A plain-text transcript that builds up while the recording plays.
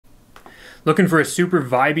Looking for a super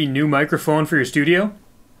vibey new microphone for your studio?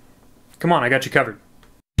 Come on, I got you covered.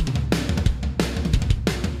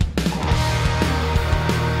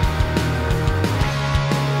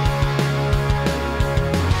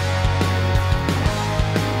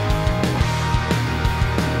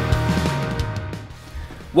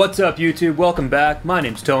 What's up YouTube? Welcome back. My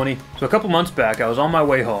name's Tony. So a couple months back I was on my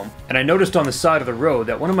way home and I noticed on the side of the road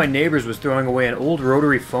that one of my neighbors was throwing away an old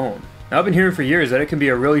rotary phone. Now I've been hearing for years that it can be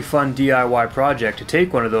a really fun DIY project to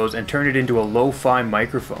take one of those and turn it into a lo-fi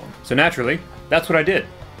microphone. So naturally, that's what I did.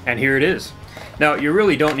 And here it is. Now you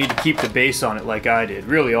really don't need to keep the bass on it like I did.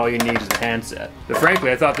 Really all you need is the handset. But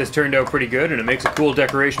frankly I thought this turned out pretty good and it makes a cool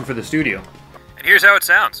decoration for the studio. And here's how it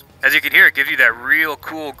sounds. As you can hear, it gives you that real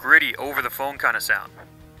cool gritty over the phone kind of sound.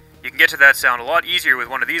 You can get to that sound a lot easier with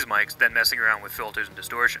one of these mics than messing around with filters and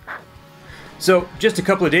distortion. So, just a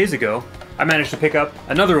couple of days ago, I managed to pick up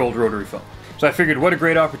another old rotary phone. So I figured what a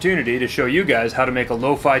great opportunity to show you guys how to make a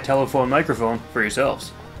lo-fi telephone microphone for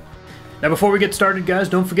yourselves. Now before we get started guys,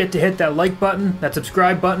 don't forget to hit that like button, that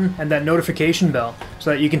subscribe button, and that notification bell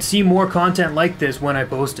so that you can see more content like this when I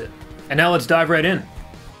post it. And now let's dive right in.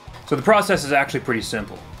 So the process is actually pretty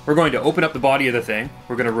simple. We're going to open up the body of the thing,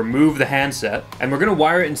 we're going to remove the handset, and we're going to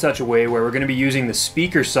wire it in such a way where we're going to be using the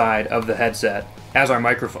speaker side of the headset as our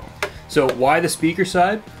microphone. So why the speaker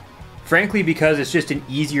side? Frankly because it's just an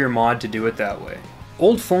easier mod to do it that way.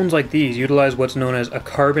 Old phones like these utilize what's known as a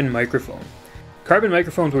carbon microphone. Carbon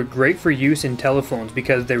microphones were great for use in telephones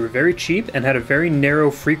because they were very cheap and had a very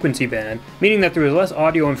narrow frequency band, meaning that there was less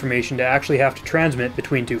audio information to actually have to transmit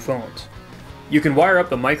between two phones. You can wire up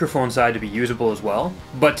the microphone side to be usable as well,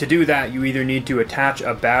 but to do that you either need to attach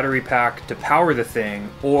a battery pack to power the thing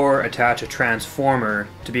or attach a transformer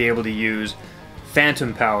to be able to use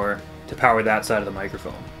phantom power to power that side of the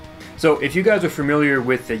microphone. So if you guys are familiar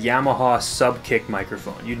with the Yamaha sub-kick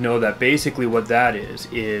microphone, you'd know that basically what that is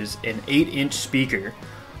an 8-inch speaker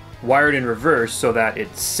wired in reverse so that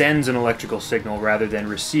it sends an electrical signal rather than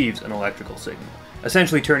receives an electrical signal,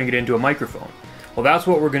 essentially turning it into a microphone. Well, that's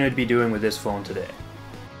what we're going to be doing with this phone today.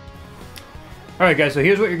 Alright guys, so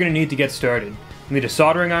here's what you're going to need to get started. You need a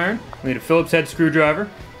soldering iron, you need a Phillips head screwdriver,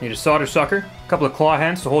 you need a solder sucker, a couple of claw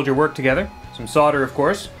hands to hold your work together, some solder of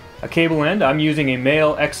course, a cable end. I'm using a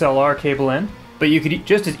male XLR cable end, but you could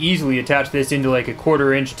just as easily attach this into like a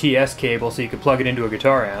 1/4-inch TS cable so you could plug it into a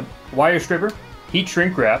guitar amp, wire stripper, heat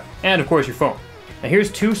shrink wrap, and of course your phone. Now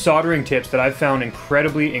here's two soldering tips that I've found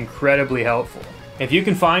incredibly helpful. If you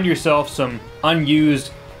can find yourself some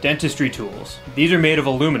unused dentistry tools, these are made of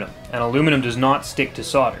aluminum, and aluminum does not stick to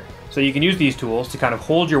solder. So you can use these tools to kind of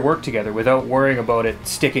hold your work together without worrying about it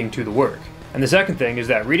sticking to the work. And the second thing is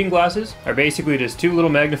that reading glasses are basically just two little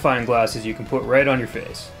magnifying glasses you can put right on your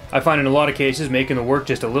face. I find in a lot of cases making the work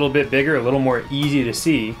just a little bit bigger, a little more easy to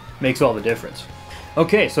see, makes all the difference.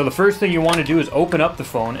 Okay, so the first thing you want to do is open up the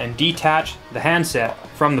phone and detach the handset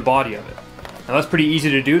from the body of it. Now that's pretty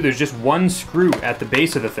easy to do. There's just one screw at the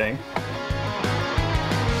base of the thing.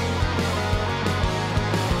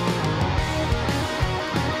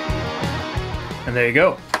 And there you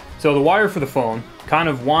go. So the wire for the phone kind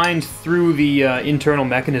of winds through the internal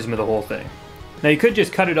mechanism of the whole thing. Now you could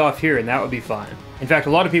just cut it off here and that would be fine. In fact, a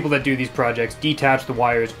lot of people that do these projects detach the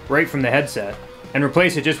wires right from the headset and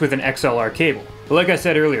replace it just with an XLR cable. But like I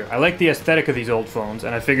said earlier, I like the aesthetic of these old phones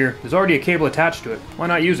and I figure there's already a cable attached to it. Why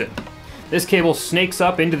not use it? This cable snakes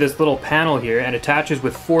up into this little panel here and attaches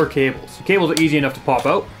with 4 cables. The cables are easy enough to pop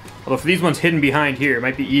out, although for these ones hidden behind here, it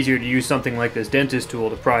might be easier to use something like this dentist tool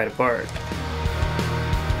to pry it apart.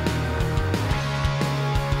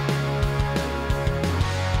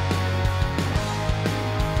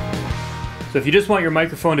 So if you just want your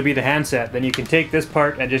microphone to be the handset, then you can take this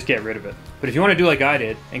part and just get rid of it. But if you want to do like I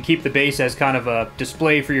did, and keep the bass as kind of a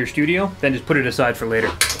display for your studio, then just put it aside for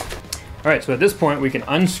later. Alright, so at this point we can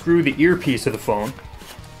unscrew the earpiece of the phone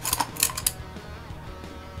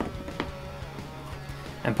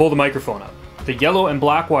and pull the microphone up. The yellow and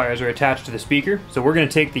black wires are attached to the speaker, so we're going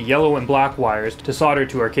to take the yellow and black wires to solder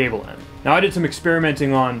to our cable end. Now I did some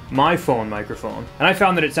experimenting on my phone microphone, and I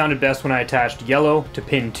found that it sounded best when I attached yellow to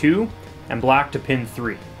pin 2 and black to pin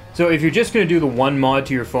 3. So if you're just going to do the one mod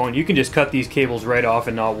to your phone, you can just cut these cables right off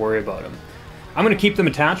and not worry about them. I'm going to keep them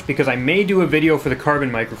attached because I may do a video for the carbon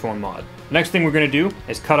microphone mod. The next thing we're going to do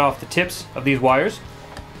is cut off the tips of these wires,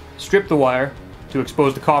 strip the wire to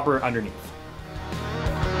expose the copper underneath.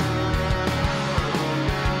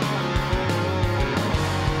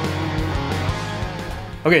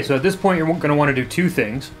 Okay, so at this point you're going to want to do two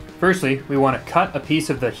things. Firstly, we want to cut a piece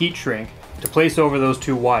of the heat shrink to place over those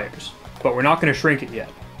two wires, but we're not going to shrink it yet.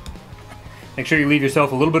 Make sure you leave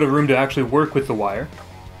yourself a little bit of room to actually work with the wire.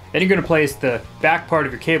 Then you're going to place the back part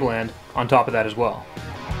of your cable end on top of that as well.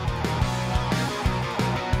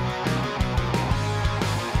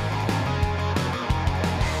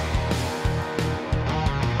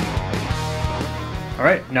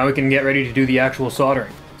 Alright, now we can get ready to do the actual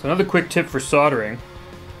soldering. So another quick tip for soldering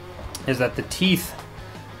is that the teeth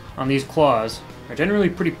on these claws are generally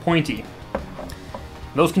pretty pointy.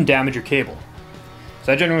 Those can damage your cable.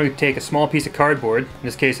 So I generally take a small piece of cardboard, in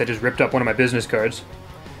this case I just ripped up one of my business cards,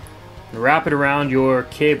 and wrap it around your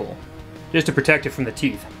cable, just to protect it from the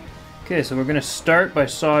teeth. Okay, so we're going to start by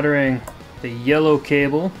soldering the yellow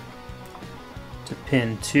cable to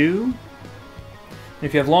pin 2.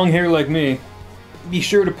 If you have long hair like me, be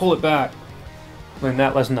sure to pull it back. Learned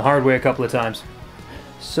that lesson the hard way a couple of times.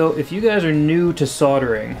 So if you guys are new to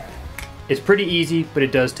soldering, it's pretty easy, but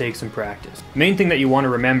it does take some practice. The main thing that you want to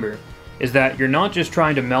remember is that you're not just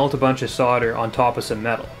trying to melt a bunch of solder on top of some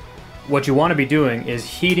metal. What you want to be doing is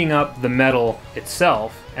heating up the metal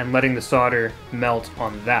itself and letting the solder melt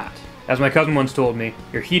on that. As my cousin once told me,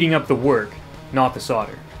 you're heating up the work, not the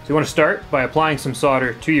solder. So you want to start by applying some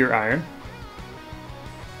solder to your iron.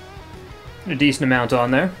 A decent amount on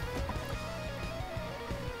there.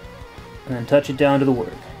 And then touch it down to the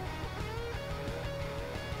work.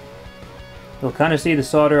 You'll kind of see the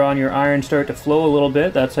solder on your iron start to flow a little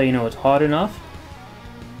bit. That's how you know it's hot enough.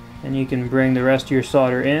 And you can bring the rest of your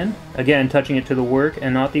solder in. Again, touching it to the work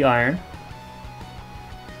and not the iron.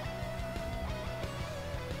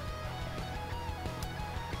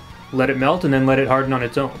 Let it melt and then let it harden on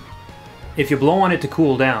its own. If you blow on it to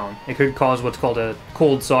cool down, it could cause what's called a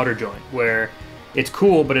cold solder joint, where it's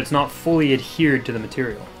cool but it's not fully adhered to the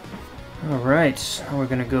material. Alright, now we're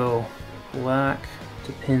going to go black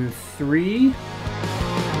to pin 3.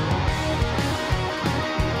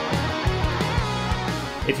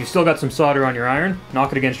 If you've still got some solder on your iron,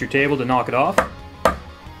 knock it against your table to knock it off.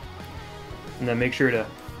 And then make sure to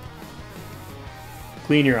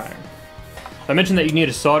clean your iron. I mentioned that you need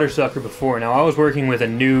a solder sucker before. Now I was working with a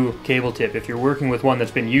new cable tip. If you're working with one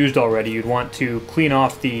that's been used already, you'd want to clean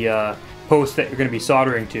off the post that you're going to be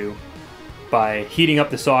soldering to by heating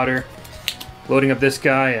up the solder, loading up this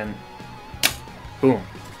guy, and boom,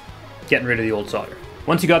 getting rid of the old solder.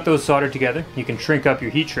 Once you got those soldered together, you can shrink up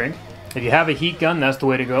your heat shrink. If you have a heat gun, that's the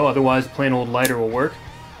way to go. Otherwise, plain old lighter will work.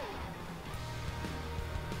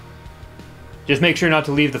 Just make sure not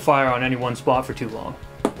to leave the fire on any one spot for too long.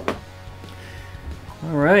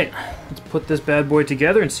 Alright, let's put this bad boy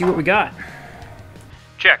together and see what we got.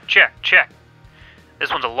 Check, check, check. This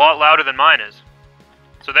one's a lot louder than mine is.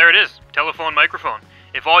 So there it is, telephone microphone.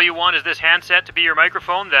 If all you want is this handset to be your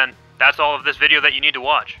microphone, then that's all of this video that you need to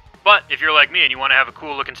watch. But if you're like me and you want to have a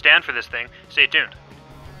cool looking stand for this thing, stay tuned.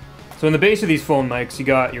 So in the base of these phone mics, you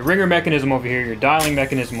got your ringer mechanism over here, your dialing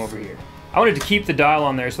mechanism over here. I wanted to keep the dial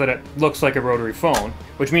on there so that it looks like a rotary phone,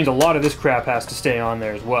 which means a lot of this crap has to stay on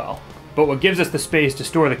there as well. But what gives us the space to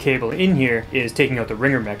store the cable in here is taking out the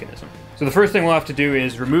ringer mechanism. So the first thing we'll have to do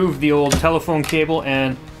is remove the old telephone cable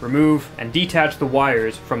and remove and detach the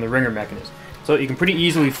wires from the ringer mechanism. So you can pretty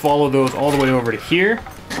easily follow those all the way over to here.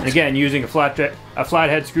 And again, using a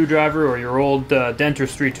flathead screwdriver or your old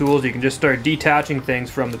dentistry tools, you can just start detaching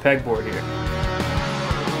things from the pegboard here.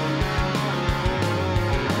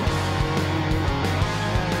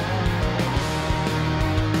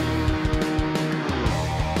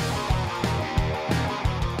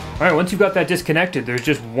 Alright, once you've got that disconnected, there's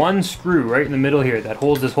just one screw right in the middle here that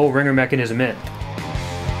holds this whole ringer mechanism in.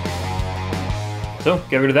 So,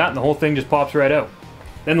 get rid of that and the whole thing just pops right out.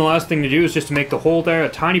 Then the last thing to do is just to make the hole there a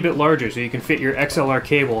tiny bit larger so you can fit your XLR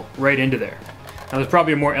cable right into there. Now there's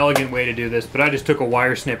probably a more elegant way to do this, but I just took a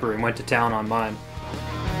wire snipper and went to town on mine.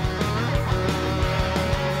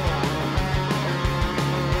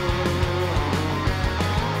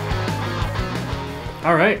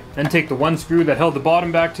 Alright, then take the one screw that held the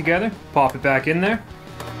bottom back together, pop it back in there.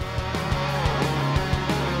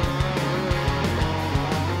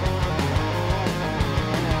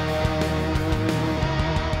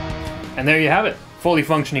 And there you have it, fully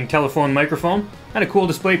functioning telephone microphone and a cool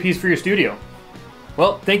display piece for your studio.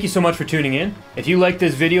 Well, thank you so much for tuning in. If you liked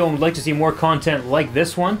this video and would like to see more content like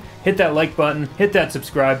this one, hit that like button, hit that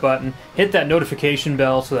subscribe button, hit that notification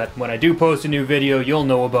bell so that when I do post a new video, you'll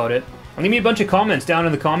know about it. And leave me a bunch of comments down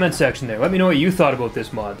in the comments section there. Let me know what you thought about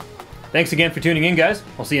this mod. Thanks again for tuning in, guys.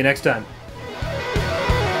 I'll see you next time.